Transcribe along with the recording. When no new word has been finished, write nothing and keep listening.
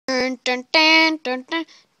Dun dun dun dun dun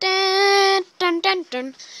dun dun dun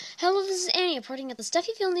dun. Hello, this is Annie reporting at the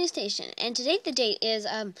Stuffyville news station, and today the date is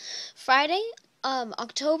Friday,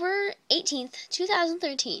 October 18th,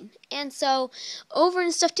 2013. And so, over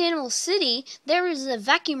in Stuffed Animal City, there is a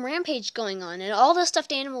vacuum rampage going on, and all the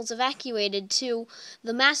stuffed animals evacuated to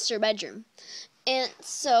the master bedroom. And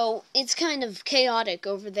so, it's kind of chaotic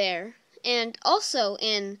over there. And also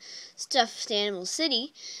in Stuffed Animal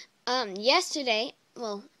City, yesterday,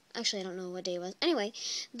 well, actually I don't know what day it was. Anyway,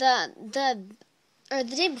 the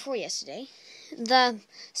day before yesterday, the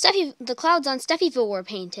clouds on Stuffyville were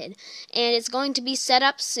painted, and it's going to be set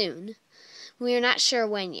up soon. We are not sure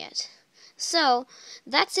when yet. So,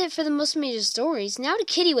 that's it for the most major stories. Now to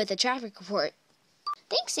Kitty with a traffic report.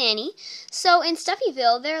 Thanks, Annie. So, in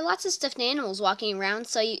Stuffyville, there are lots of stuffed animals walking around,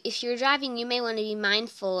 so if you're driving, you may want to be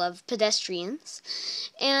mindful of pedestrians.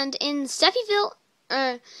 And in Stuffyville,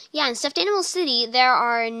 in Stuffed Animal City, there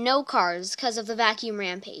are no cars because of the vacuum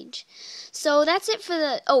rampage. So that's it for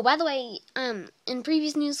the... Oh, by the way, in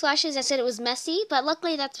previous news flashes, I said it was messy, but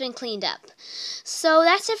luckily that's been cleaned up. So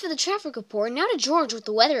that's it for the traffic report. Now to George with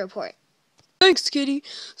the weather report. Thanks, Kitty.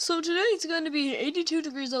 So today it's going to be 82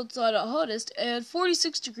 degrees outside at hottest and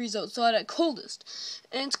 46 degrees outside at coldest.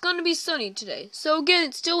 And it's going to be sunny today. So again,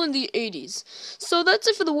 it's still in the 80s. So that's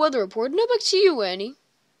it for the weather report. Now back to you, Annie.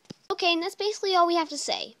 Okay, and that's basically all we have to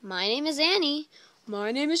say. My name is Annie.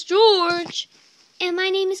 My name is George. And my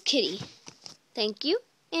name is Kitty. Thank you,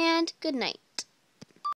 and good night.